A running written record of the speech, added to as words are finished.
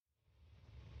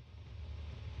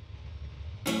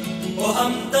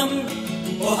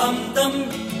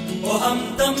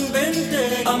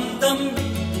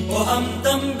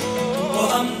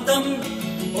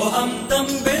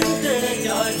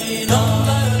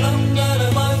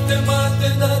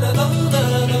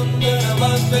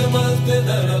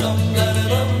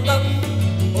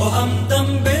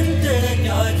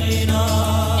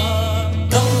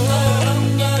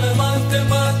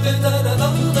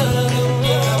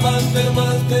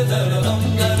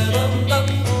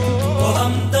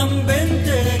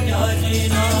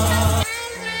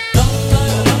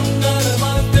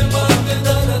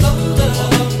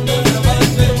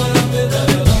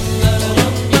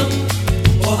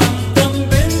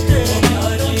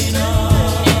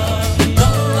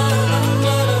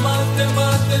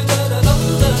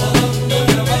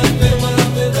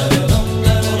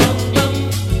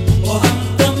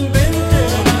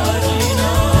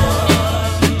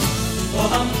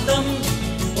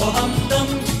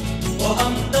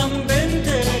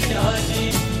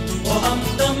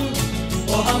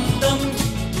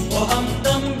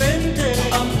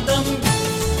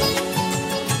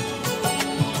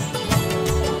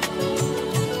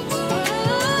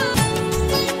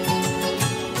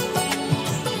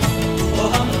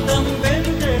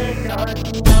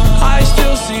I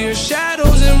still see your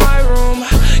shadows in my room.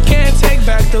 Can't take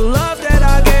back the love that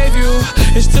I gave you.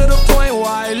 It's to the point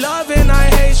why I love and I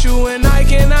hate you, and I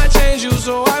cannot change you,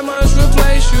 so I must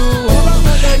replace you.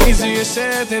 Easier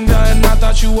said than done. I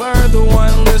thought you were the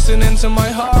one listening to my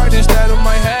heart instead of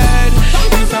my head.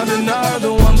 You found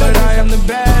another one, but I am the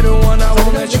better one. I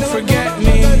won't let you forget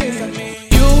me.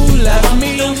 You left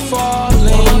me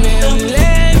falling and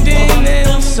landing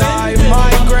inside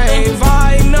my grave.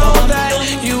 I know that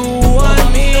you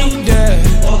want me dead.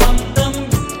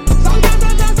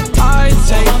 I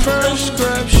take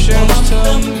prescriptions to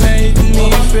make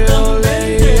me feel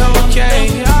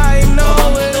okay. I know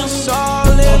it's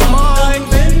all in my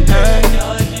head.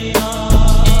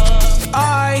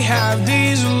 I have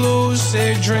these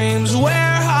lucid dreams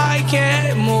where I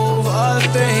can't move a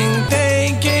thing,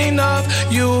 thinking of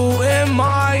you in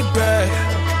my bed.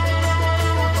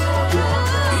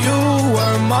 You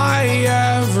were my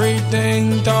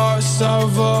everything, thoughts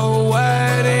of a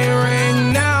wedding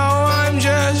ring. Now I'm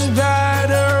just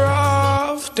better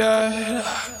off dead.